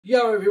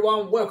Yo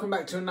everyone, welcome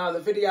back to another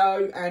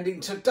video, and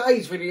in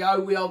today's video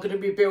we are going to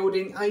be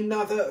building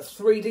another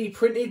 3D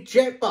printed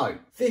jet boat.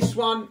 This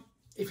one,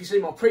 if you see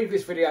my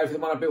previous video for the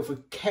one I built for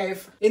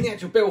Kev, in the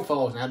actual build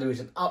files now there is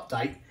an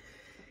update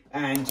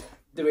and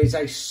there is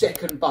a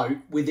second boat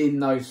within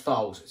those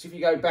files. So if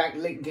you go back,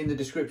 link in the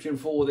description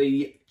for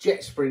the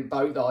jet sprint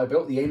boat that I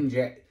built, the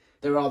M-Jet,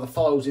 there are the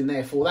files in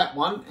there for that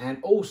one,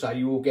 and also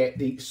you will get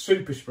the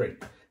super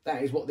sprint.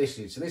 That is what this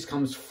is. So this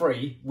comes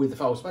free with the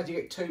files. So you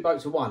get two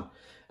boats for one.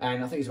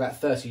 And I think it's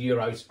about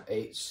 €30.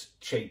 It's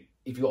cheap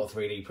if you've got a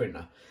 3D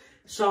printer.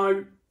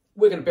 So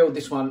we're going to build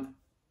this one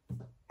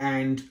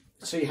and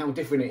see how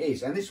different it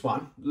is. And this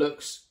one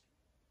looks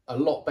a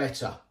lot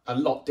better, a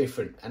lot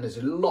different. And there's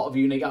a lot of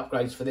unique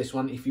upgrades for this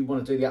one if you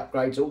want to do the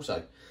upgrades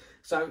also.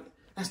 So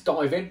let's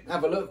dive in,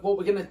 have a look what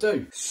we're going to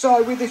do.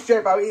 So with this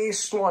jet boat, it is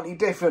slightly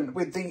different.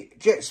 With the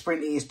jet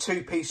sprint, it is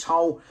two-piece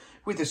hull.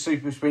 With the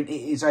super sprint, it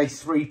is a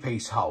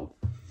three-piece hull.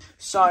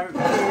 So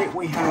here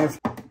we have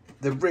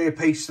the rear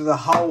piece of the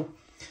hull,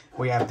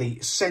 we have the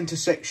centre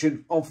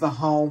section of the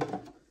hull,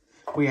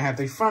 we have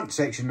the front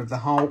section of the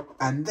hull,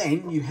 and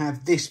then you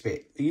have this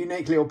bit, a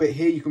unique little bit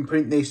here. You can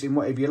print this in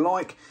whatever you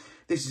like.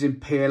 This is in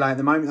PLA at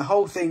the moment. The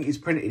whole thing is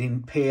printed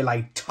in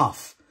PLA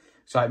tough,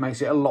 so it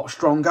makes it a lot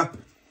stronger.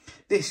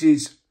 This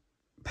is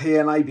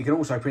PLA, but you can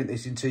also print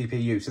this in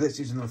TPU. So this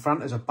is in the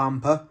front as a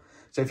bumper.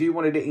 So if you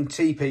wanted it in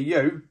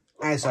TPU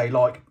as a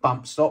like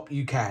bump stop,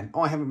 you can.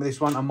 I haven't with this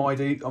one. I might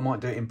do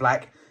it in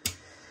black.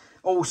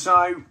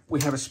 Also, we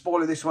have a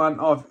spoiler. This one,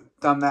 I've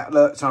done that,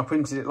 look, so I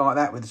printed it like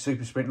that with the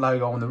Super Sprint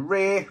logo on the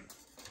rear.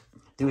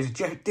 There is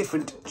a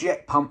different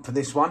jet pump for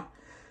this one.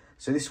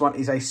 So this one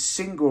is a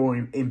single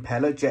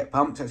impeller jet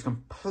pump, so it's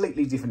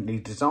completely differently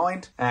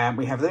designed. And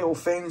we have the little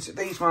fins.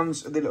 These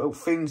ones, the little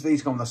fins,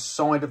 these go on the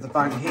side of the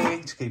boat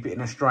here to keep it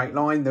in a straight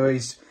line. There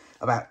is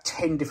about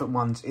 10 different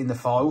ones in the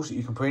files that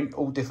you can print,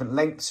 all different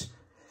lengths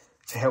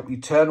to help you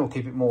turn or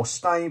keep it more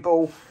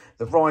stable.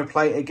 The ride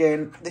plate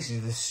again, this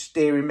is the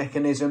steering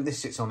mechanism. This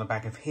sits on the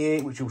back of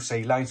here, which you'll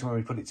see later when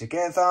we put it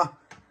together.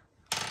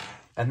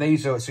 And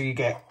these are, so you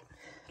get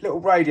a little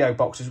radio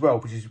box as well,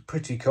 which is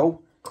pretty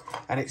cool.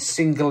 And it's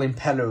single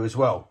impeller as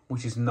well,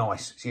 which is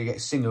nice. So you get a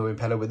single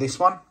impeller with this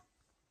one.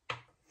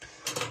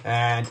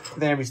 And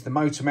there is the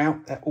motor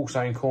mount. That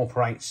also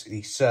incorporates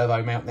the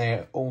servo mount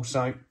there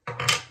also.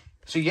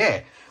 So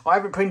yeah, I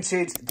haven't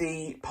printed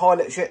the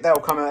pilots yet. They'll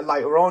come out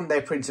later on.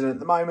 They're printing at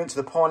the moment, to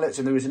the pilots,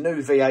 and there is a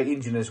new V8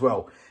 engine as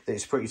well that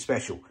is pretty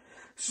special.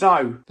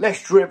 So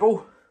let's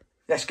dribble.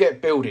 Let's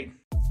get building.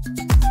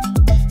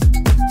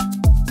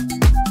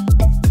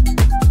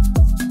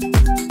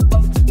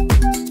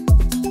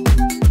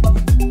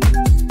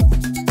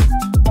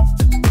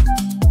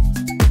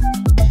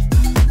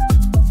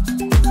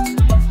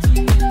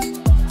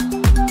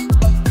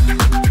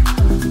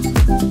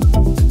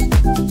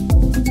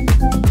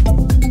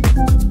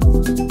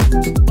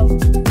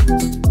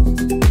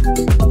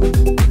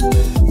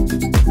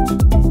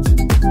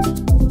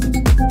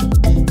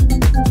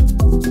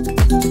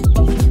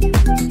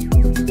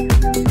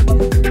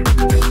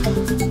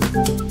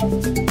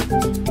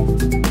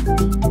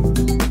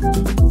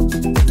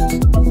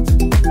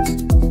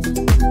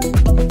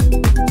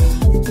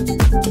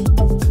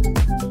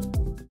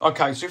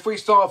 Okay, so if we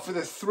start off with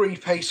a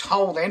three-piece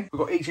hull then, we've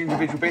got each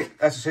individual bit,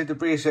 as I said, the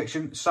rear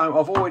section. So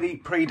I've already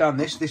pre-done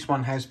this. This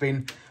one has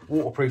been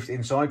waterproofed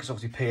inside because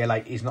obviously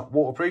PLA is not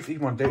waterproof. If you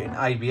want to do it in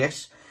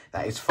ABS,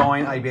 that is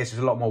fine. ABS is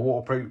a lot more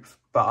waterproof,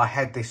 but I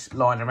had this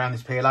line around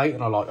this PLA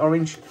and I like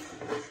orange.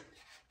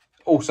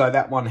 Also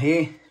that one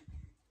here,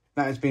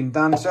 that has been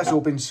done. So that's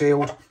all been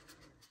sealed,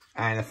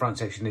 and the front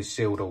section is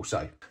sealed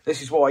also.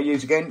 This is what I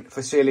use again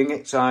for sealing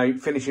it. So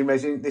finishing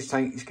resin, this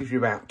gives you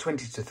about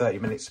 20 to 30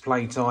 minutes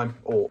play time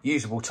or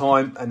usable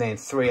time, and then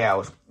 3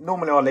 hours.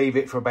 Normally I leave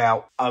it for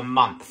about a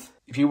month.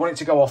 If you want it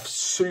to go off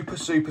super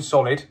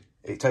solid,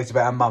 it takes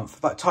about a month,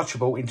 but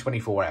touchable in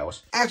 24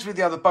 hours. As with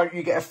the other boat,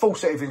 you get a full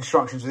set of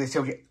instructions with this.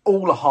 Tells you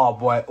all the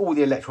hardware, all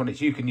the electronics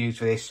you can use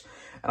for this,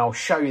 and I'll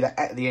show you that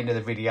at the end of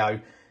the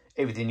video,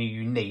 everything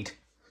you need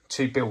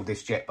to build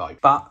this jet boat.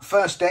 But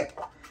first step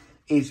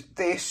is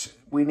this.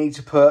 We need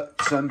to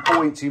put some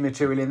buoyancy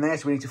material in there,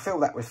 so we need to fill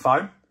that with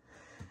foam,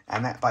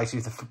 and that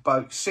basically, if the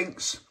boat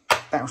sinks,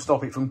 that will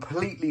stop it from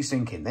completely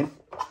sinking then.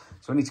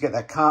 So we need to get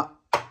that cut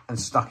and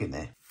stuck in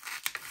there.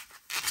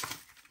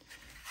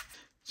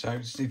 So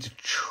just need to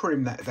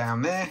trim that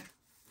down there.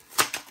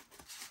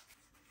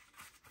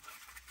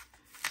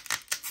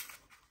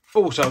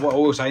 Also, what I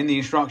will say, in the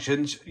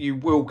instructions, you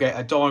will get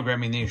a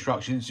diagram in the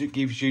instructions that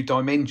gives you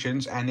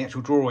dimensions and the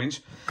actual drawings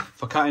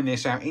for cutting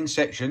this out in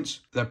sections,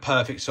 the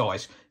perfect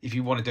size, if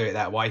you want to do it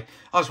that way.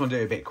 I just want to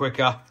do it a bit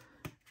quicker,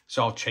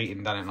 so I've cheated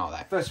and done it like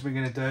that. First thing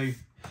we're going to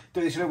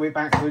do this a little bit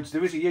backwards.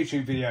 There is a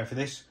YouTube video for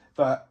this,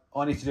 but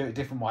I need to do it a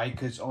different way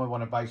because I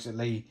want to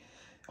basically,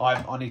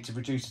 I need to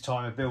reduce the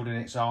time of building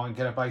it. So I'm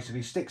going to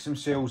basically stick some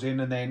seals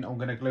in, and then I'm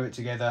going to glue it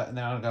together, and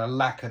then I'm going to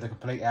lacquer the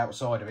complete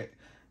outside of it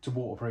to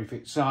waterproof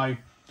it. So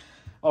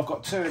I've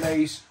got two of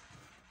these.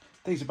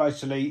 These are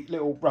basically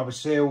little rubber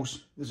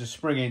seals. There's a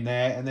spring in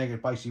there, and they're going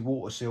to basically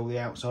water seal the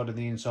outside and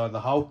the inside of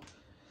the hole.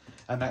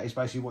 And that is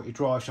basically what your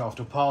drive shaft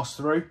will pass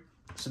through.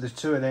 So there's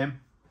 2 of them.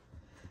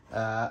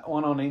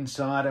 One on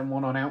inside and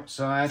one on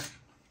outside.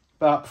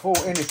 But before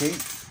anything,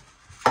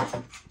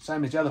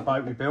 same as the other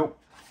boat we built,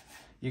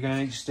 you're going to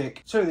need to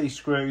stick 2 of these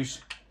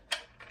screws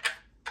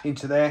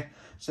into there.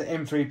 So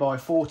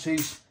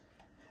M3x40s,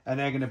 and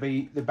they're going to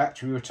be the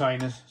battery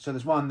retainers. So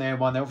there's one there,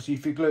 one there. Obviously,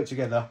 if you glue it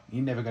together,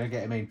 you're never going to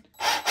get them in.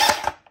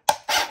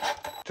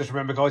 Just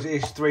remember, guys, it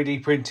is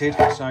 3D printed,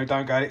 so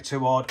don't go at it too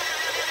hard.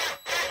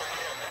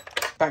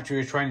 Battery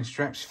retaining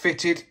straps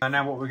fitted. And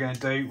now what we're going to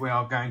do, we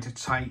are going to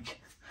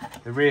take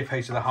the rear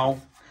piece of the hole.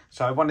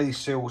 So one of these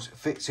seals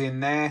fits in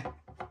there,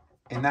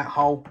 in that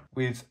hole,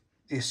 with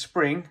this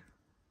spring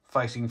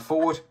facing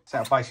forward. So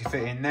that'll basically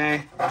fit in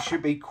there. It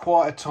should be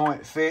quite a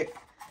tight fit.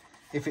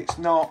 If it's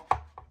not,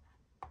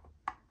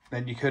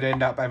 then you could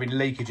end up having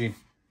leakage in.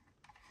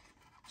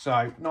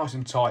 So nice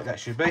and tight that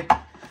should be.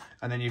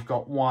 And then you've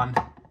got one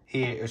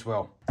here as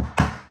well.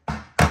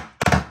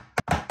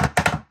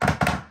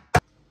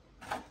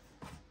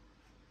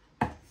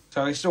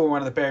 So install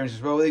one of the bearings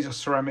as well. These are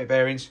ceramic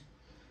bearings,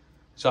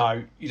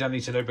 so you don't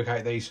need to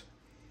lubricate these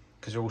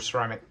because they're all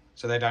ceramic,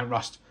 so they don't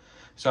rust.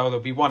 So there'll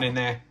be one in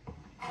there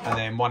and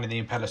then one in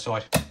the impeller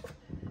side.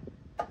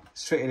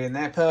 It's fitted in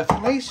there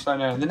perfectly. So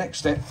now the next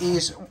step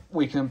is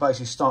we can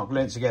basically start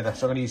gluing it together.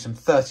 So I'm going to use some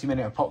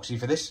 30-minute epoxy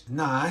for this.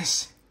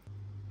 Nice.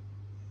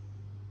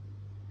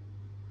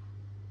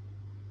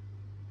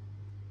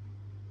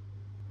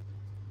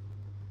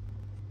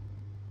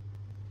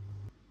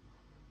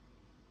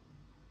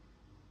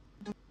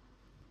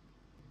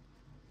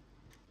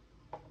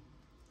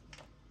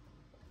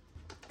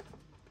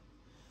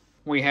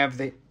 We have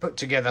it put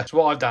together. So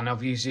what I've done,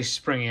 I've used this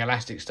springy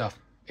elastic stuff.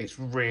 It's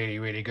really,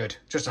 really good.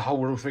 Just to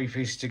hold all 3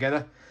 pieces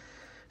together.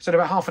 So in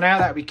about half an hour,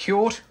 that'll be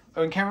cured.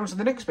 And carry on to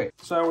the next bit.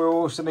 So we'll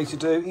also need to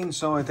do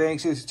inside there.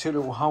 So there's 2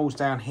 little holes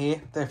down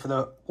here. They're for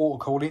the water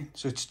cooling.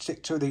 So to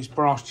stick 2 of these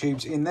brass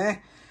tubes in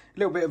there. A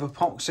little bit of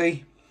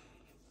epoxy.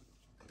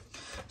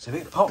 So a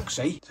bit of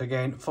epoxy. So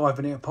again,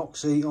 5-minute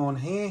epoxy on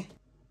here.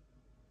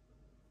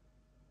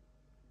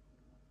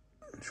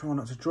 Try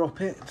not to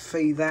drop it.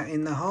 Feed that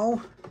in the hole.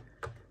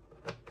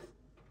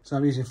 So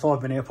I'm using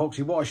 5-minute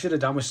epoxy. What I should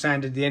have done was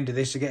sanded the end of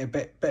this to get a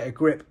bit better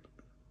grip.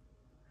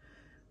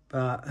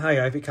 But hey,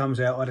 if it comes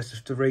out, I'd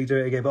have to redo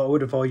it again. But I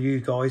would advise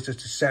you guys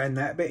just to sand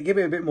that a bit, give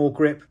it a bit more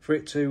grip for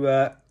it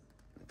to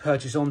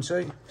purchase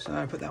onto. So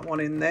I put that one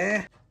in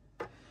there.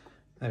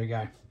 There we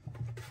go.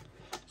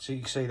 So you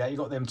can see that you've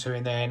got them 2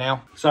 in there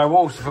now. So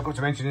what else I forgot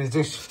to mention is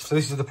this. So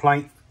this is the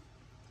plate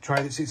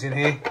tray that sits in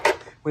here.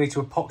 We need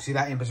to epoxy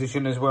that in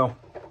position as well.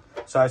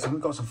 So we've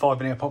got some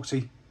 5-minute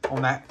epoxy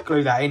on that,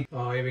 glue that in.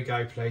 Oh, here we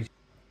go, please.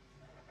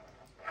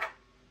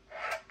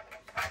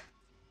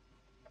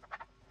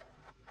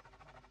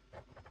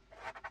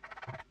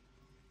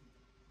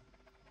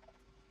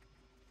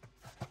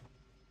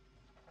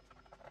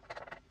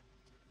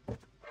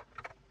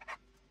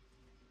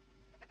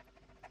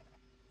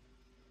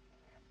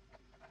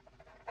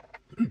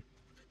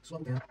 Slow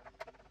down.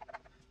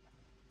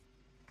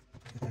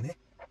 Down there.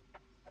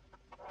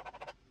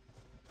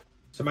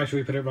 So make sure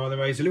we put it right the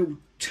way. There's a little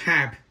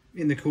tab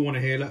in the corner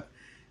here, look,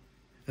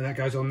 and that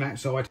goes on that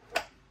side.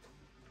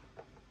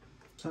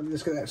 So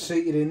let's get that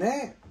seated in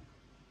there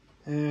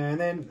and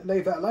then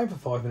leave that alone for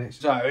 5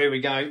 minutes. So here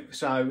we go.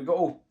 So we've got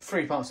all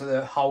 3 parts of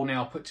the hole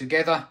now put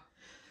together.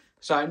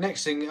 So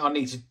next thing I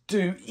need to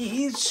do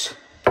is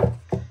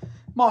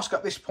mask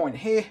up this point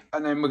here,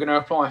 and then we're going to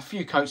apply a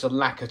few coats of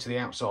lacquer to the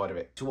outside of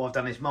it. So what I've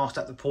done is masked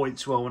up the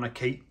points where I want to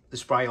keep the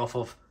spray off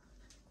of.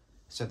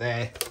 So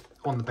they're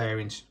on the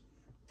bearings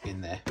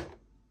in there.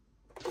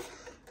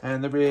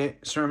 And the rear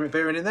ceramic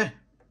bearing in there.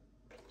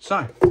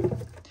 So,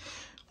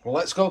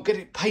 let's go get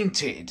it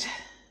painted.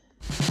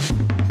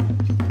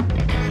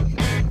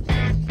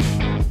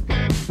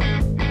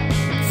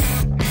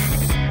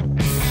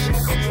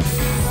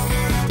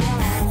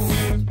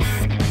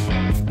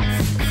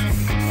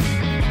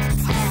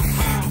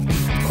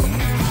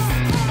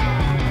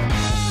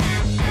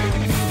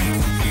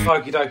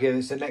 Okie dokie,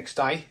 it's the next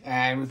day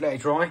and we've let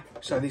it dry.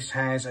 So this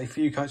has a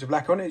few coats of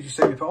lacquer on it, as you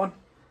see me put on.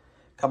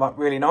 Come up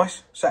really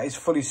nice. So that is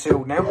fully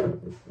sealed now.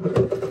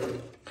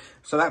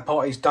 So that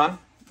part is done.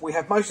 We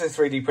have most of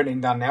the 3D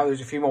printing done now.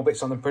 There's a few more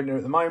bits on the printer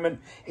at the moment.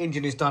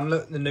 Engine is done.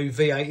 Look, the new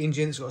V8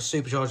 engine. It's got a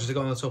supercharger to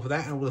go on the top of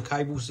that and all the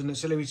cables and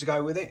auxiliaries to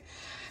go with it.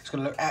 It's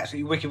going to look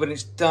absolutely wicked when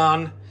it's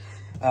done.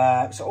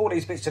 So all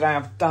these bits today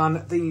I've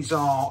done. This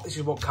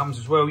is what comes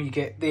as well. You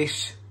get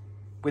this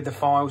with the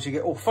files. You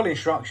get all full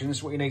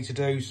instructions, what you need to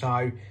do.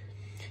 So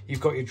you've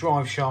got your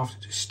drive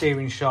shaft,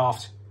 steering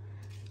shaft,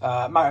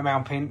 motor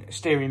mount pin,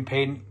 steering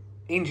pin,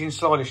 engine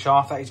slider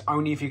shaft. That is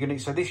only if you're going to.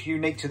 So this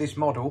unique to this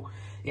model.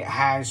 It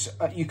has.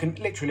 You can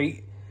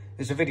literally.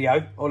 There's a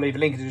video. I'll leave a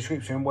link in the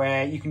description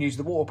where you can use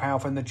the water power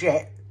from the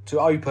jet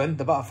to open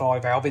the butterfly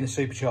valve in the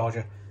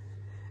supercharger,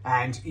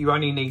 and you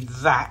only need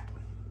that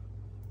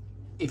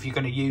if you're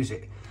going to use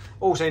it.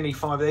 Also, you need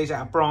 5 of these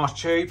out of brass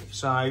tube.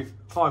 So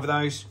 5 of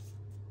those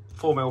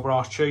 4mm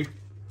brass tube.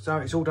 So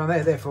it's all done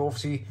there. Therefore,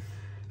 obviously,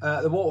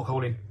 the water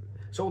cooling.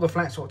 So all the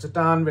flat spots are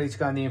done, ready to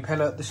go in the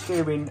impeller. The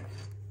steering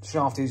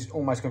shaft is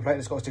almost complete.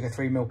 It's got to stick a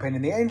 3mm pin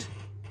in the end.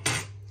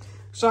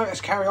 So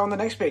let's carry on the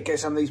next bit, get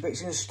some of these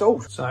bits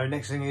installed. So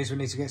next thing is we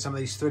need to get some of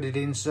these threaded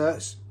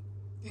inserts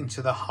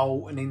into the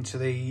hole and into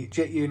the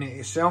jet unit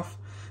itself.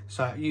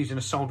 So using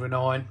a soldering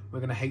iron, we're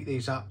going to heat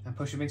these up and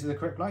push them into the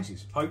correct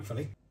places,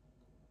 hopefully.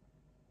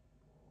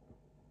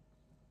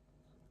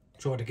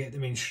 Try to get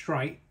them in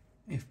straight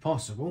if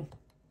possible.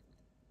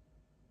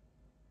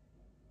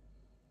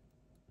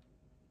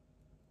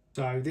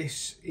 So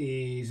this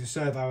is a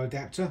servo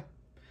adapter.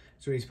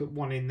 So he's put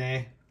one in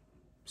there.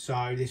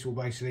 So this will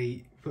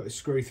basically put a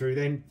screw through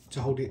then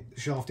to hold the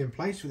shaft in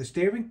place for the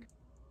steering.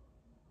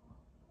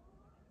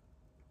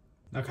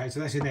 Okay,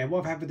 so that's in there. What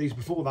I've had with these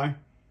before though,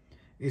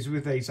 is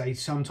with these,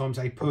 sometimes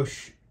they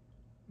push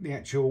the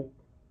actual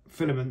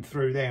filament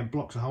through there and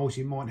blocks a hole, so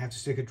you might have to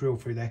stick a drill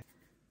through there.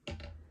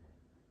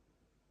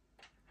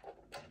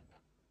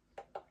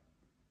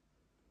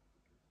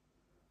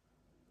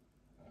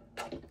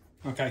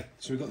 Okay,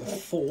 so we've got the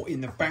 4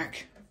 in the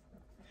back.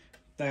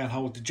 They'll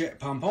hold the jet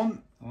pump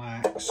on,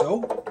 like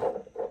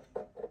so.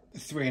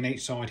 3 on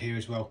each side here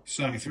as well.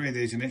 So 3 of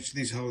these in each,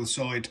 these hold the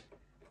side.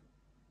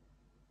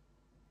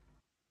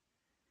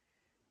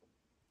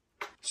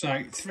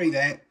 So 3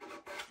 there,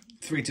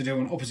 3 to do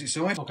on opposite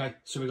side. Okay,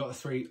 so we've got the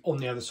 3 on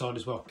the other side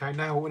as well. Okay,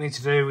 now what we need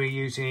to do, we're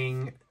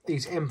using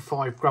these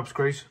M5 grub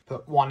screws.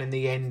 Put one in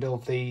the end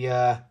of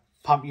the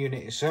pump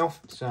unit itself.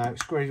 So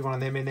screw one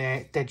of them in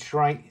there, dead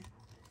straight.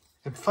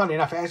 And funny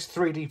enough, it has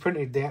 3D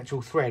printed the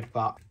actual thread,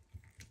 but...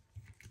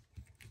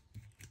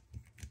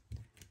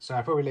 So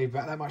I'll probably leave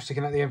about that much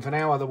sticking at the end for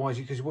now, otherwise,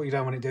 because what you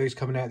don't want to do is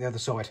coming out the other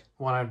side.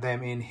 One of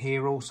them in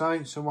here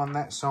also, so one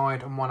that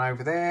side and one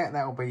over there.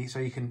 That'll be so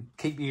you can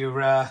keep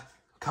your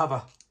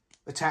cover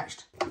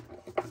attached.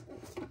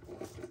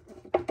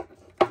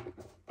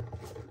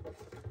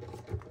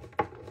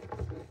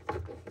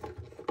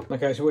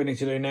 Okay, so what we need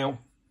to do now,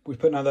 we've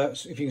put another,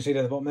 if you can see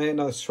down the bottom there,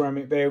 another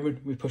ceramic bearing.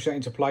 We push that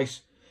into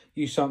place.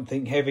 Use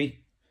something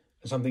heavy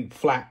and something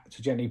flat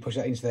to gently push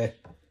that into there.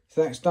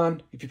 So that's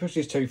done. If you push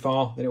this too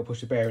far, then it'll push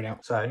the bearing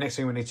out. So next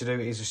thing we need to do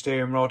is a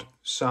steering rod.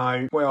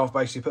 So where I've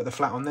basically put the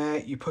flat on there,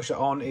 you push it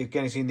on,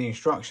 again it's in the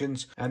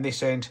instructions, and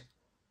this end,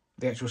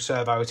 the actual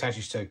servo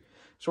attaches to.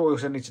 So what we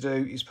also need to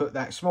do is put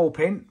that small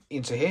pin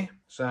into here.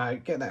 So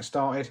get that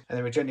started, and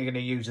then we're gently going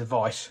to use the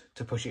vise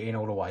to push it in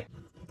all the way.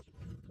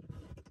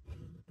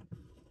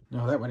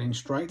 Oh, that went in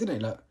straight, didn't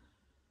it? Look.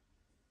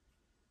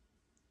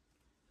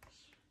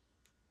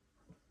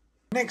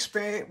 Next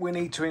bit, we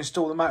need to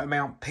install the motor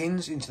mount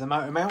pins into the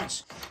motor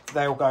mounts.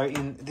 They'll go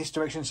in this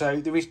direction. So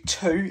there is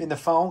 2 in the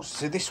files.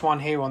 So this one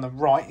here on the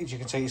right, as you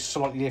can see, is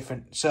slightly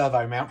different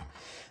servo mount.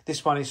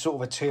 This one is sort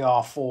of a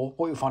TR4,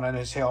 what you'll find on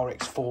a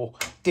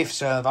TRX4 diff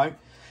servo.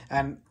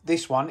 And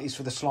this one is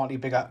for the slightly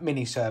bigger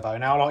mini servo.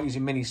 Now I like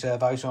using mini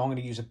servo, so I'm going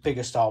to use a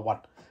bigger style one.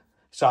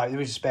 So there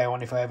is a spare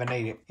one if I ever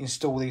need it.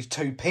 Install these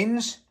 2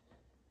 pins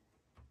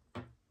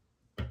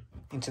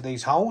into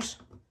these holes.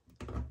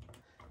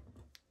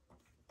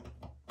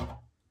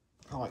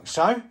 Like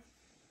so.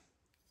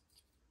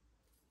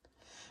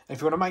 If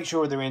you want to make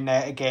sure they're in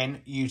there,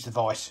 again, use the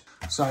vise.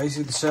 So this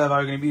is the servo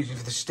I'm going to be using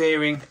for the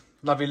steering.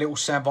 Lovely little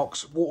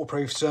Sabox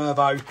waterproof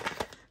servo.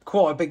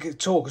 Quite a big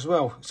torque as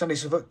well. It's only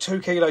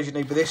 2 kilos you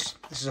need for this.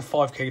 This is a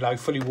 5 kilo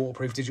fully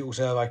waterproof digital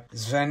servo.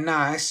 It's very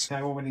nice.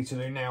 Now what we need to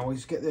do now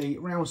is get the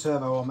round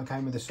servo arm that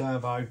came with the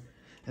servo,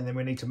 and then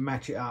we need to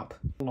match it up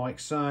like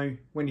so.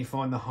 When you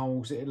find the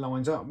holes that it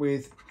lines up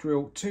with,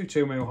 drill 2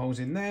 2mm holes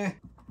in there.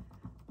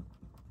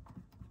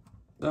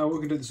 So what we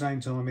can do at the same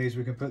time is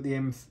we can put the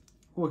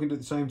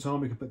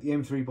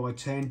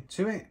M3x10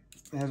 to it.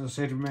 As I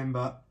said,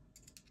 remember,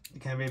 it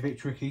can be a bit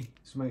tricky,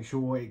 so make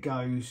sure it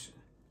goes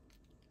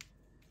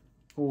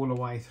all the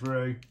way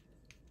through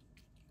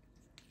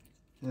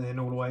and then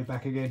all the way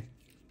back again.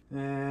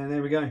 And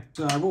there we go.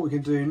 So what we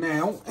can do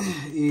now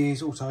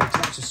is also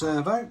attach the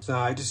servo.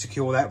 So just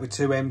secure that with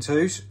 2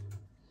 M2s.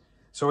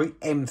 Sorry,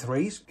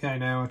 M3s. Okay,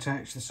 now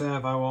attach the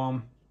servo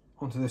arm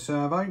onto the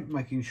servo,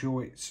 making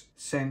sure it's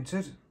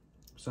centered.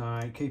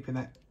 So keeping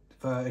that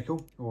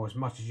vertical, or as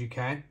much as you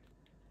can.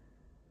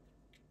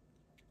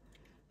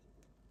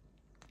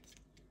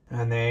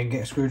 And then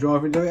get a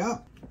screwdriver and do it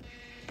up.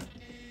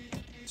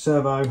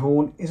 Servo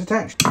horn is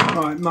attached.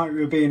 Right,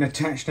 motor being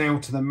attached now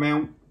to the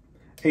mount.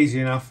 Easy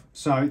enough.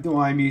 So the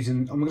way I'm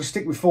going to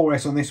stick with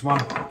 4S on this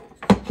one.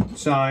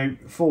 So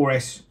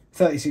 4S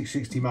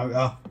 3660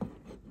 motor.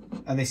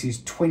 And this is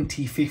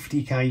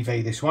 2050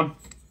 kV, this one.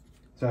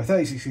 So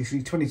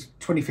 3660,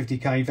 2050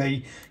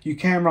 kV. You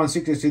can run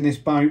 6S in this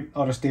boat.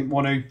 I just didn't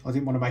want to. I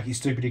didn't want to make it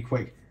stupidly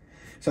quick.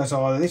 So it's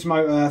either this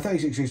motor,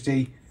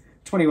 3660,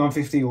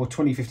 2150 or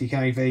 2050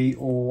 kV,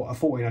 or a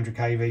 1400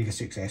 kV for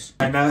 6S.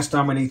 And now that's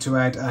done, we need to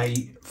add a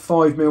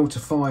 5mm to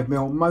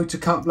 5mm motor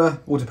coupler,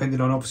 or depending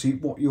on obviously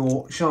what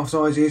your shaft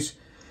size is.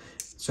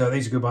 So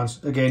these are good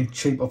ones. Again,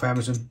 cheap off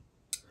Amazon.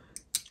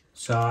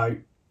 So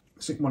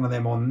stick one of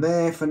them on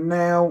there for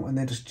now, and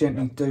then just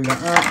gently do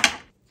that up.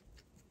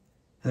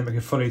 then we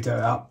can fully do it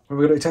up. We're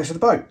going to attach to the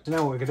boat. So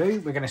now what we're going to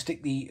do, we're going to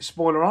stick the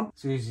spoiler on.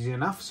 It's easy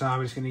enough. So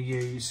we're just going to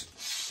use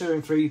 2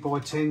 and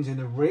 3x10s in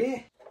the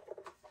rear,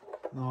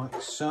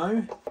 like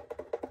so.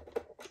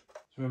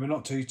 So remember,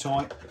 not too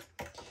tight.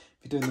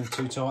 If you're doing them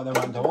too tight, they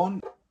won't go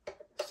on.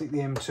 Stick the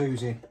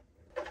M2s in.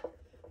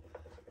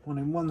 One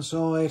in one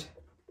side.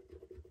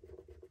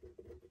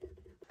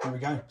 There we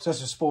go. So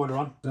that's a spoiler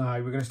on. So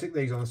we're going to stick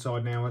these on the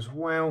side now as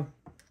well.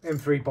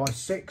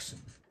 M3x6.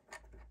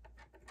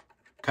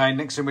 Okay,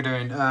 next thing we're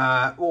doing,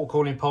 water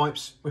cooling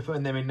pipes. We're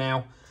putting them in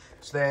now.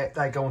 So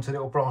they go onto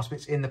little brass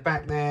bits in the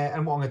back there.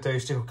 And what I'm going to do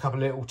is stick a couple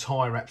of little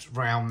tie wraps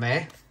around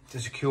there to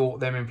secure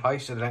them in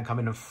place so they don't come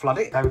in and flood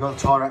it. Now we've got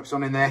the tie wraps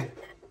on in there.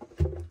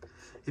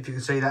 If you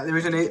can see that. There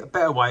isn't a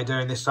better way of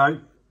doing this though.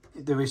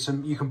 There is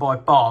some, you can buy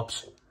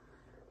barbs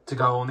to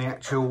go on the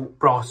actual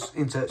brass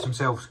inserts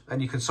themselves, and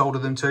you can solder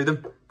them to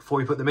them before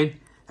you put them in.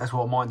 That's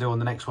what I might do on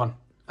the next one.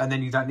 And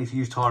then you don't need to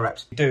use tie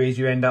wraps. What you do is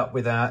you end up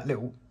with a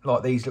little,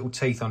 like these little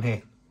teeth on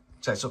here.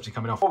 So it stops it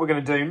coming off. What we're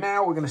going to do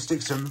now, we're going to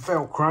stick some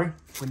Velcro.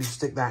 We need to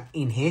stick that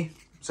in here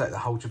so that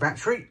holds your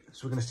battery.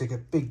 So we're going to stick a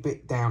big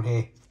bit down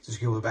here to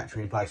secure the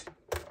battery in place.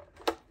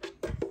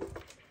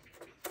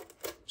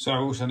 So we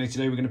also need to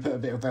do, we're going to put a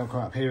bit of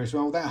Velcro up here as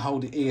well. That'll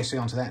hold the ESC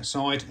onto that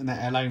side, and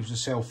that allows the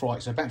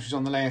self-right. So battery's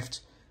on the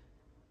left,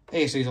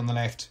 ESC's on the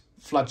left,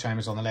 flood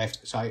chamber's on the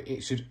left. So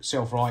it should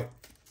self-right,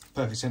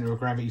 perfect centre of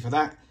gravity for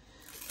that.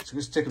 So we're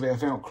going to stick a bit of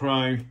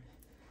Velcro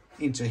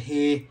into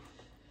here,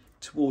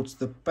 towards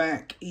the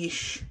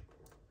back-ish,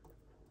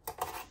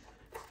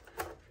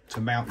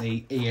 to mount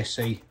the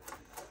ESC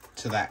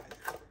to that.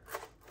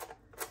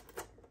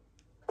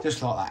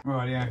 Just like that.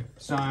 Right, yeah.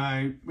 So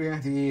we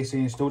have the ESC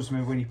installed. Just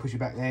remember when you push it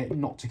back there,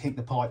 not to kick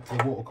the pipe for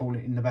the water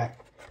coolant in the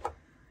back,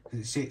 because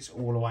it sits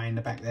all the way in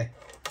the back there.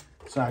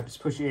 So just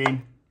push it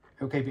in.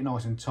 It'll keep it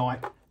nice and tight.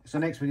 So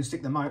next we can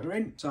stick the motor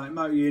in. So the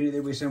motor unit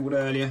that we assembled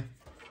earlier.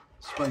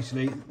 It's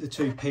basically the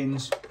 2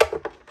 pins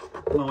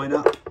line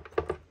up.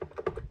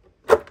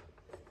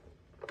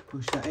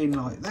 Push that in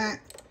like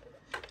that,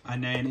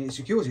 and then it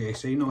secures the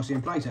ESC nicely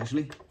in place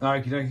actually.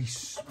 Okay,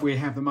 we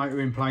have the motor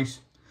in place.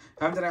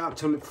 I haven't done it up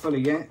till fully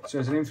yet. So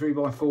there's an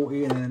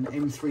M3x40 and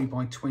an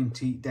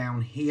M3x20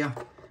 down here.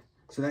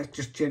 So that's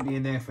just gently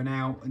in there for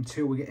now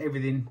until we get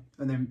everything,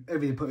 and then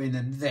everything put in,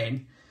 and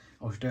then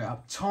I should do it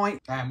up tight.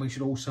 And we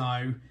should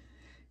also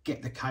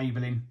get the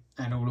cabling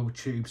and all the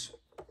tubes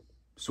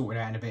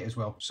sorted out in a bit as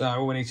well. So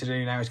all we need to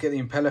do now is get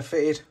the impeller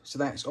fitted. So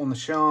that's on the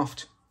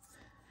shaft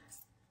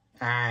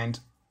and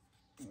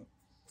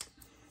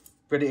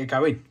ready to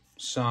go in.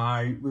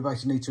 So we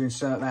basically need to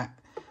insert that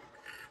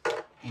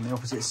on the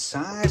opposite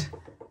side.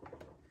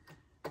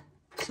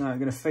 So I'm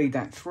going to feed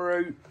that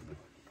through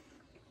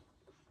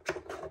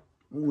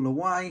all the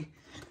way,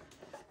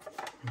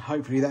 and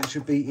hopefully that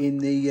should be in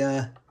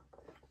the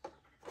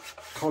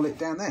collet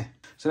down there.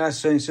 So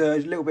that's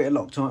inserted, a little bit of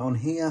Loctite on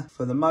here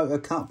for the motor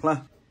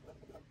coupler,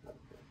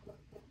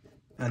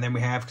 and then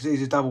we have, because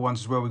these are double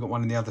ones as well, we've got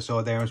one on the other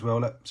side there as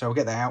well. Look, so we'll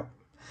get that out,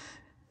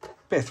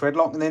 bit of thread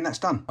lock, and then that's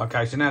done.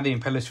 Okay, so now the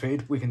impeller's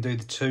fitted, we can do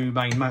the 2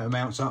 main motor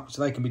mounts up,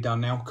 so they can be done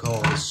now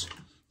because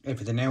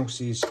everything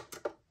else is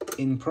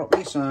in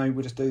properly. So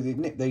we'll just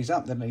nip these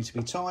up, they need to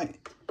be tight.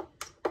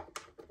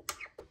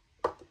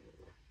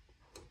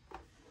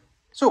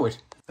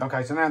 Sorted.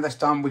 Okay, so now that's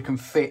done, we can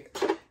fit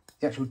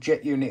the actual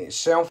jet unit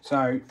itself.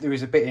 So there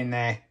is a bit in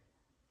there,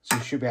 so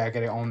you should be able to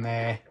get it on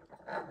there.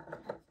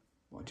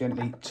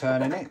 Gently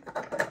turning it.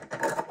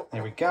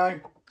 There we go.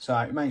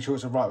 So make sure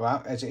it's the right way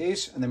out as it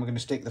is, and then we're going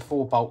to stick the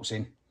 4 bolts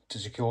in to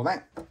secure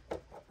that.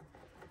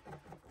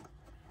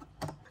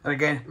 And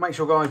again, make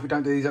sure guys we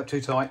don't do these up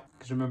too tight,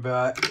 because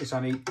remember it's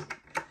only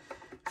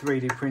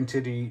 3D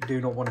printed and you do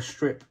not want to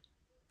strip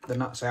the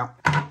nuts out.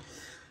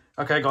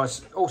 Okay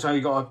guys, also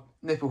you've got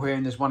a nipple here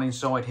and there's one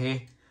inside here.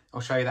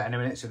 I'll show you that in a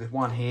minute. So there's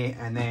one here,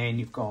 and then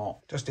you've got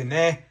just in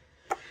there.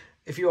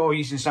 If you are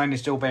using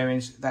stainless steel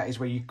bearings, that is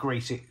where you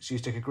grease it. So you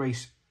stick a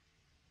grease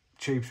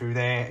tube through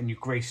there and you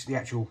grease the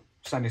actual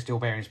stainless steel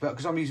bearings. But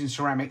because I'm using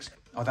ceramics,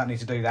 I don't need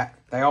to do that.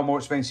 They are more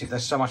expensive. They're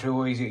so much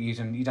more easier to use,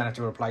 and you don't have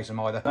to replace them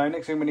either. So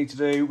next thing we need to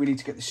do, we need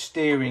to get the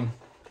steering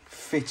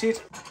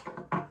fitted.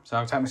 So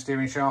I'll take my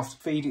steering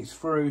shaft, feed it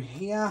through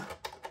here,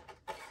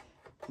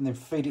 and then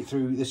feed it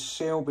through the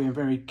seal, being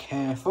very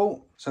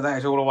careful. So that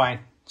is all away.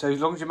 So as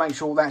long as you make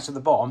sure that's at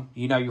the bottom,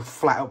 you know you'll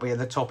flat up be at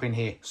the top in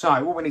here.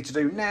 So what we need to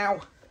do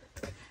now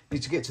is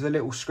to get to the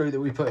little screw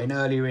that we put in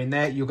earlier in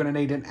there. You're going to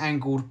need an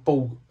angled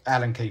ball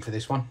Allen key for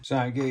this one.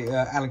 So get your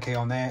Allen key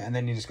on there, and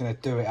then you're just going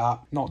to do it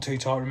up. Not too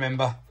tight,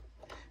 remember.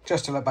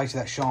 Just till basically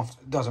that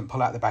shaft doesn't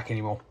pull out the back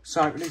anymore.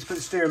 So we need to put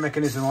the steering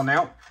mechanism on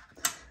now.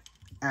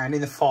 And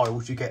in the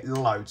files, you get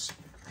loads.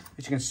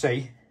 As you can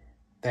see,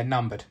 they're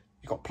numbered.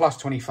 You've got plus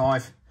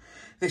 25.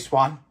 This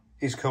one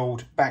is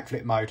called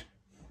backflip mode.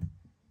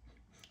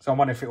 So I'm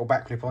wondering if it will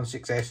backflip on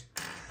 6S.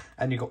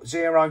 And you've got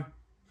 0.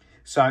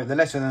 So the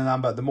lesser the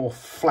number, the more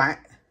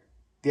flat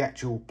the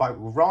actual boat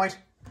will ride.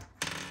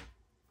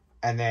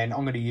 And then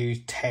I'm going to use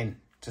 10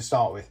 to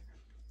start with.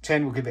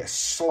 10 will give it a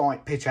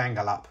slight pitch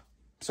angle up.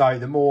 So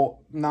the more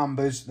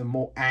numbers, the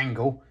more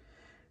angle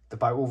the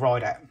boat will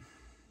ride at.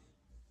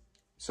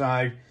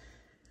 So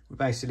we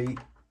basically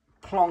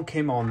plonk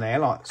him on there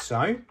like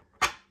so.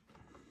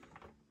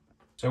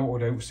 So what we'll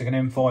do, we'll stick an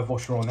M5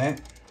 washer on there.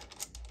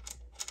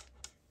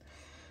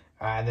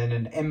 And then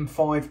an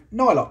M5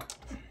 nylock.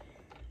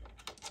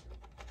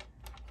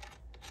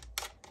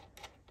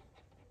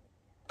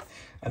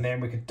 And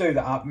then we can do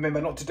that up. Remember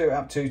not to do it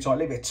up too tight.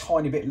 Leave it a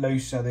tiny bit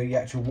loose so the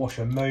actual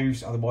washer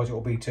moves. Otherwise it will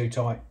be too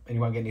tight and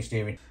you won't get any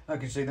steering. Like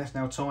you can see, that's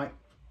now tight.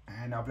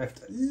 And I've left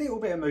a little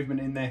bit of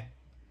movement in there.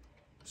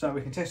 So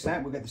we can test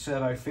that. We'll get the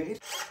servo fitted.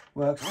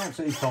 Works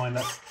absolutely fine,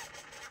 look.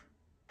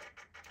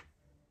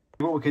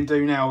 What we can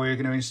do now, we're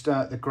going to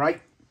insert the grate.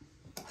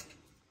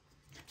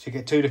 So you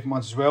get two different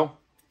ones as well.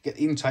 You get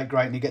the intake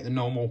grate and you get the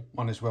normal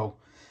one as well.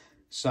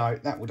 So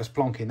that will just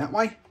plonk in that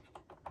way.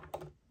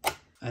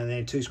 And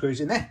then two screws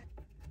in there.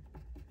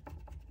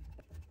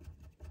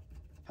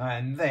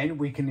 And then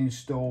we can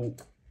install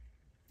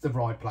the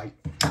ride plate.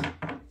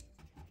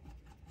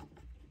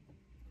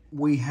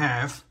 We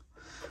have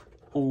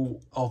all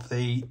of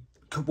the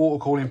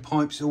water cooling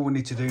pipes. All we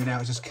need to do now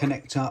is just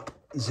connect up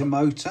the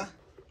motor.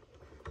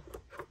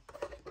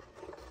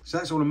 So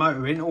that's all the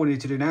motor in. All we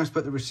need to do now is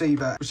put the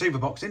receiver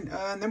box in,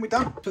 and then we're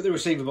done. Put the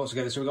receiver box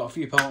together. So we've got a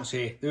few parts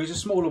here. There is a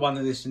smaller one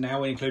than this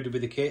now, included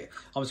with the kit.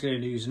 I'm just going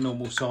to use a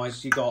normal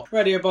size. You've got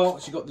radio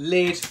box, you've got the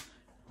lid.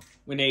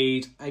 We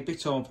need a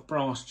bit of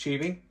brass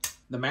tubing,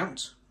 the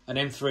mount, an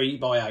M3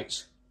 by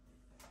 8.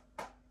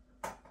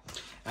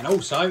 And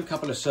also a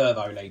couple of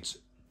servo leads.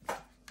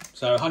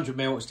 So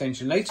 100mm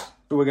extension leads.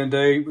 What we're going to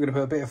do, we're going to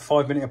put a bit of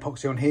 5-minute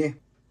epoxy on here.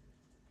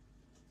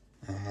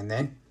 And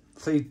then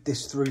feed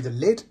this through the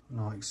lid,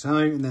 like so.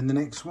 And then the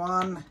next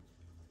one.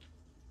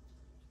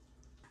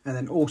 And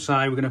then also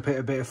we're going to put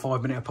a bit of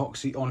 5-minute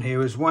epoxy on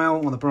here as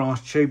well, on the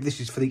brass tube.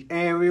 This is for the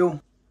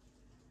aerial.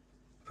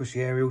 Push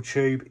the aerial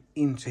tube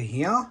into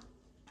here.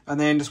 And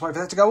then just wait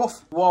for that to go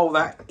off. While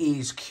that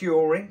is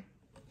curing,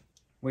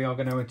 we are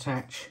going to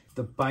attach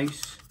the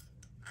base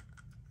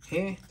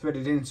here.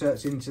 Threaded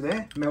inserts into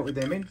there, melted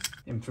them in,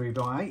 M3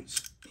 by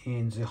 8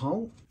 in the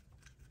hole.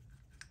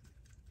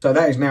 So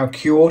that is now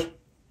cured.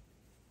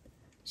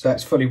 So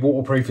that's fully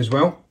waterproof as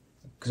well,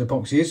 because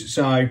epoxy is.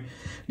 So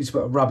need to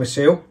put a rubber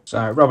seal.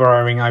 So rubber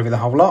O-ring over the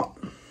whole lot.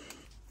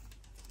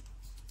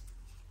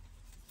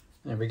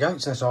 There we go.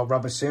 So that's our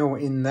rubber seal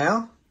in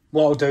there.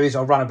 What I'll do is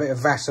I'll run a bit of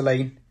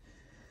Vaseline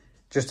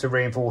just to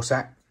reinforce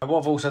that. And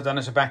what I've also done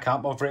as a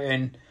backup, I've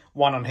written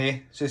 1 on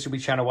here. So this will be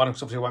channel 1,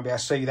 because obviously I won't be able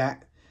to see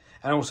that.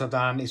 And also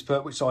done is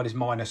put which side is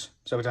minus,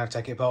 so we don't have to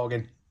take it apart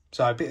again.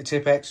 So a bit of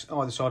Tipp-Ex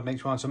either side in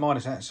each one. So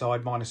minus that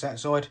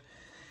side.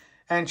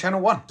 And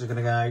channel 1. So I'm going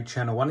to go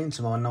channel 1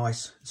 into my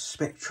nice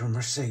Spectrum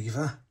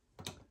receiver.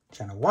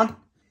 Channel 1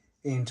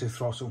 into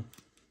throttle.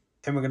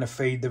 Then we're going to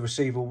feed the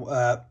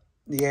receiver,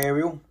 the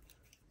aerial,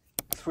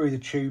 through the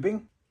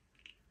tubing,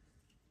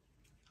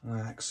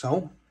 like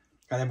so.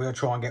 And then we're going to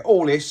try and get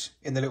all this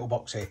in the little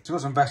box here. So I've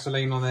got some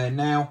Vaseline on there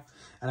now,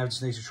 and I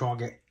just need to try and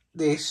get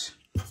this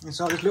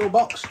inside this little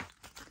box.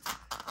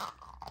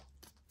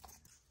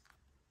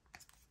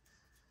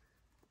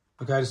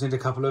 Okay, I just need a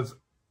couple of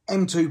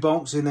M2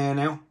 bolts in there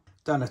now.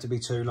 Don't have to be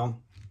too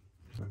long.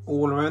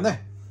 All around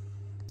there.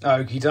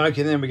 Okie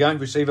dokie, there we go.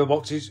 Receiver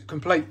box is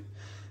complete.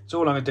 So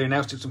all I'm going to do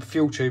now is stick some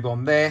fuel tube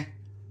on there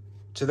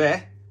to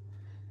there,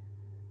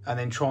 and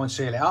then try and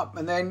seal it up,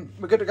 and then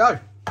we're good to go.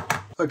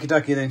 Okie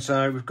dokie then,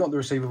 so we've got the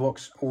receiver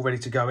box all ready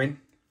to go in.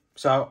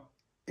 So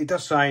it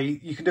does say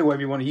you can do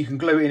whatever you want. You can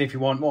glue it in if you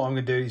want. What I'm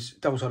going to do is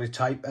double-sided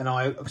tape,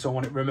 and because I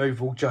want it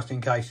removable just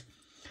in case.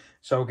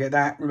 So we'll get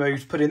that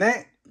removed, put in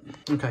there.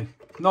 Okay,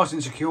 nice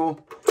and secure.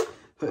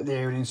 Put the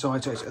aerial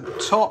inside so it's at the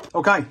top.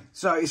 Okay,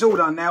 so it's all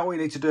done now. All we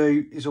need to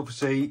do is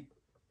obviously,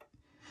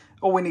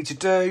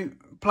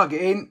 plug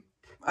it in,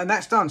 and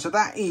that's done. So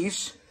that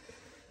is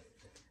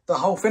the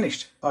whole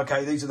finished.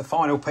 Okay, these are the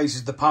final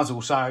pieces of the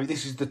puzzle. So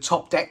this is the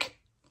top deck.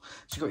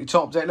 So you've got your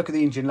top deck. Look at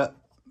the engine, look.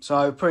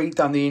 So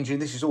pre-done the engine.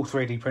 This is all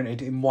 3D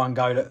printed in one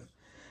go. Look,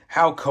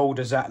 how cool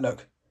does that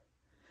look?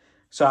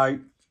 So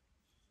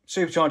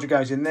supercharger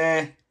goes in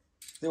there.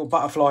 Little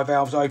butterfly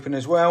valves open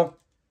as well.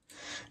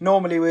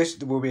 Normally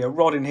there will be a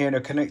rod in here and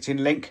a connecting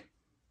link.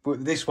 But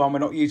with this one, we're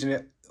not using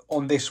it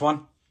on this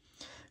one.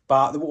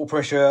 But the water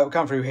pressure will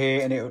come through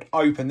here and it would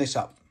open this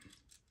up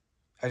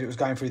as it was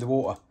going through the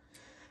water.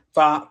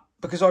 But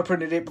because I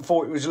printed it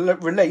before it was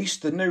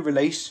released, the new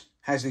release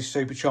has this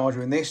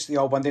supercharger in this. The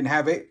old one didn't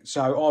have it.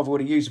 So I've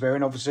already used the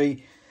bearing,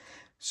 obviously.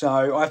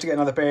 So I have to get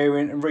another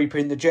bearing and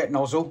reprint the jet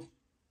nozzle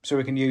so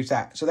we can use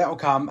that. So that will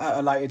come at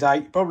a later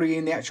date, probably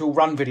in the actual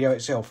run video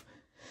itself.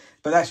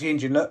 But that's the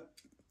engine, look.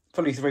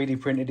 Fully 3D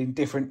printed in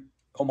different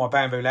on my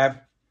Bamboo Lab.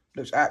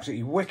 Looks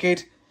absolutely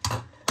wicked.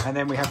 And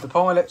then we have the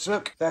pilots,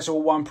 look. That's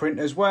all one print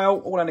as well.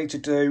 All I need to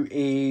do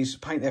is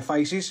paint their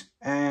faces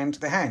and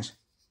their hands.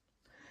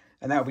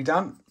 And that'll be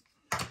done.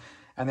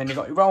 And then you've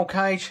got your roll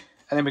cage.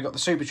 And then we've got the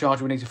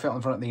supercharger we need to fit on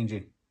the front of the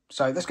engine.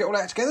 So let's get all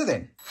that together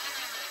then.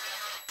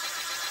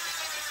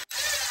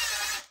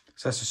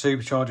 So that's the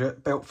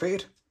supercharger belt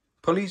fitted.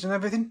 pulleys and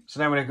everything. So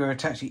now we're going to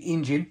attach the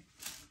engine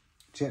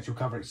to the actual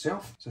cover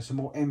itself. So some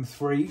more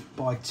M3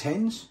 by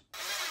 10s.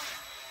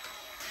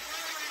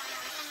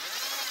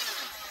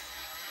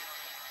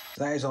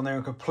 So that is on there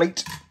and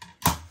complete.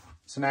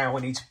 So now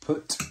we need to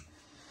put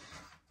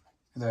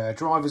the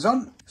drivers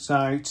on.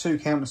 So 2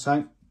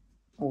 countersunk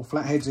or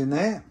flatheads in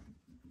there.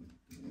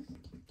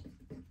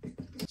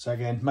 So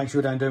again, make sure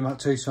you don't do them up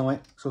too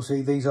tight. So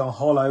see, these are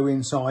hollow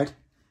inside,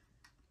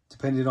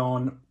 depending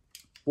on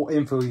what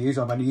infill you use.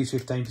 I've only used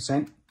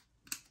 15%.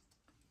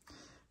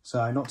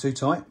 So not too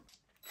tight.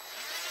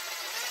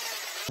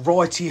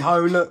 Righty-ho,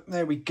 look,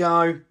 there we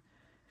go.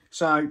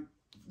 So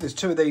there's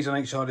 2 of these on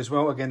each side as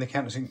well. Again, the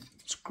countersink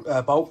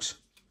bolts.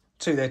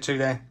 2 there, 2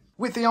 there.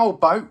 With the old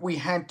boat, we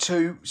had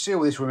to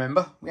seal this,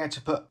 remember? We had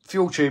to put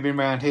fuel tubing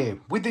around here.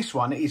 With this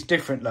one, it is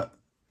different, look.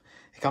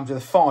 It comes with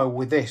a file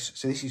with this.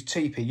 So this is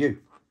TPU.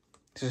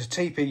 This is a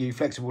TPU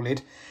flexible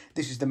lid.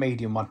 This is the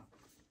medium one.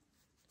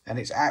 And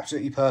it's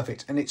absolutely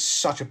perfect. And it's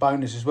such a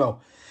bonus as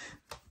well.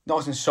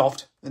 Nice and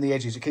soft. And the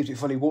edges, it keeps it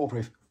fully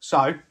waterproof.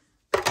 So,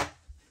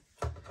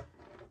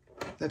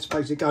 that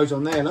basically goes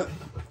on there, look.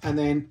 And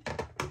then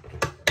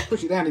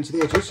push it down into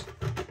the edges.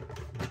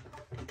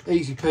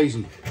 Easy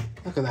peasy.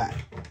 Look at that.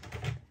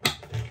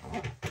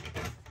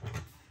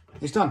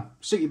 It's done.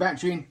 Stick your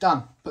battery in,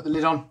 done. Put the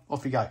lid on,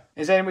 off you go.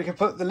 And then we can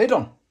put the lid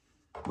on,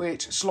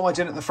 which slides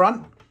in at the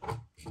front,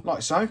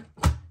 like so.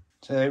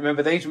 So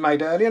remember these were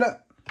made earlier,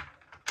 look.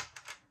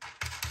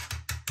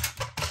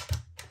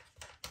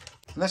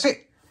 And that's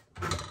it.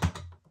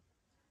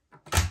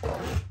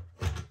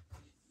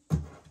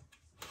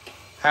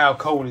 How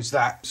cool is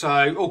that?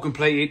 So all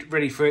completed,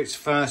 ready for its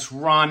first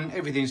run.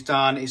 Everything's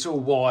done. It's all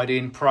wired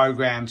in,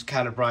 programmed,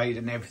 calibrated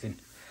and everything.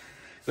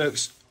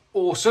 Looks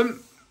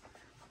awesome.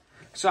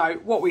 So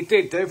what we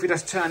did do, if we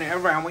just turn it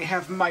around, we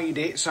have made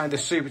it so the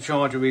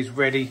supercharger is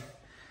ready.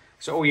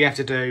 So all you have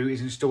to do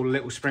is install a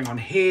little spring on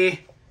here.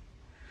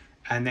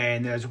 And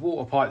then there's a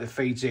water pipe that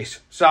feeds this.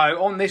 So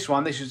on this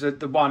one, this is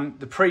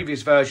the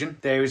previous version.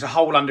 There is a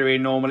hole under here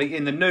normally.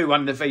 In the new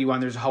one, the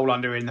V1, there's a hole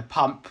under here in the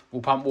pump.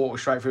 Will pump water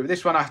straight through. But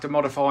this one, I have to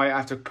modify it. I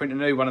have to print a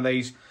new one of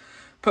these.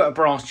 Put a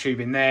brass tube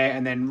in there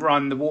and then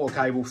run the water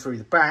cable through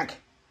the back.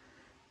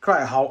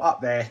 Create a hole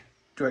up there,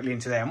 directly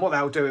into there. And what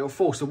that'll do, it'll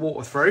force the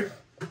water through.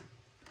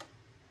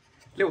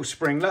 Little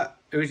springlet.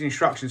 There is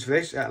instructions for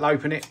this. That'll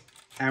open it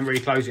and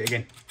reclose it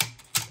again.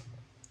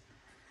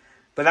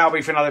 But that'll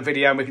be for another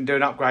video and we can do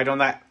an upgrade on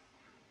that.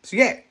 So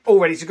yeah, all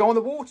ready to go on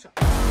the water.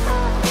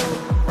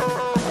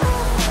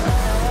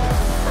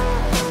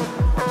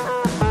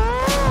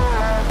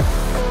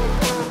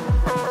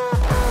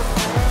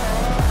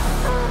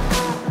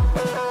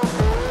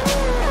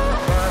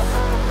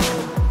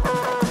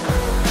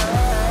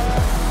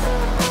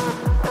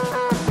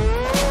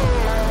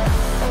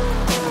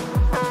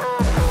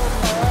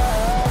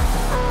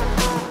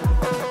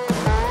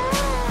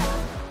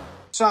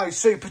 So,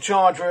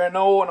 supercharger and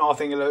all, and I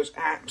think it looks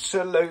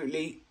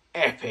absolutely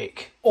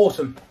epic.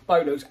 Awesome.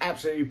 Boat looks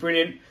absolutely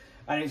brilliant,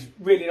 and it's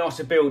really nice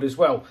to build as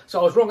well. So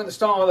I was wrong at the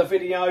start of the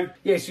video.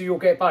 Yes, so you'll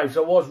get both.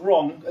 So I was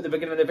wrong at the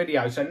beginning of the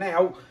video. So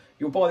now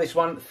you'll buy this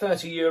one,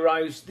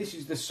 €30. This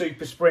is the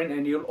Super Sprint,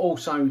 and you'll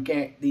also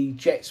get the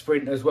Jet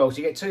Sprint as well. So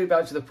you get 2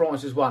 boats for the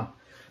price of one.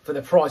 For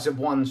the price of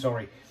one,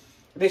 sorry.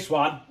 This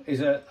one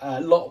is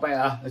a lot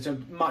better. It's a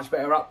much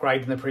better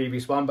upgrade than the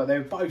previous one, but they're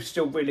both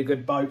still really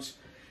good boats.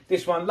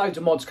 This one, loads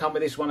of mods come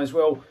with this one as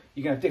well.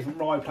 You can have different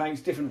ride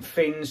planes, different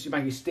fins. You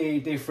make it steer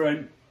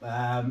different,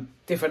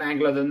 different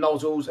angle of the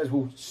nozzles, as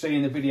we'll see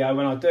in the video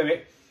when I do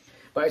it.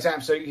 But it's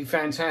absolutely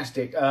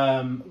fantastic.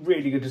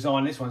 Really good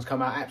design. This one's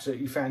come out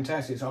absolutely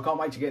fantastic. So I can't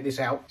wait to get this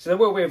out. So there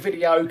will be a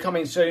video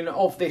coming soon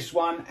of this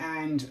one.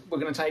 And we're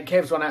going to take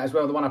Kev's one out as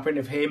well, the one I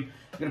printed of him.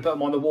 We're going to put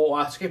them on the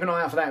water. So keep an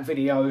eye out for that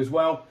video as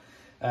well.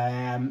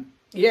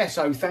 Yeah,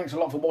 so thanks a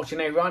lot for watching,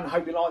 everyone.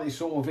 Hope you like this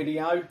sort of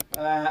video.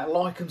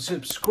 Like and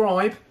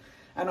subscribe.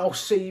 And I'll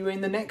see you in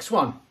the next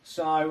one.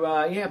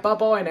 So, yeah,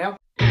 bye-bye now.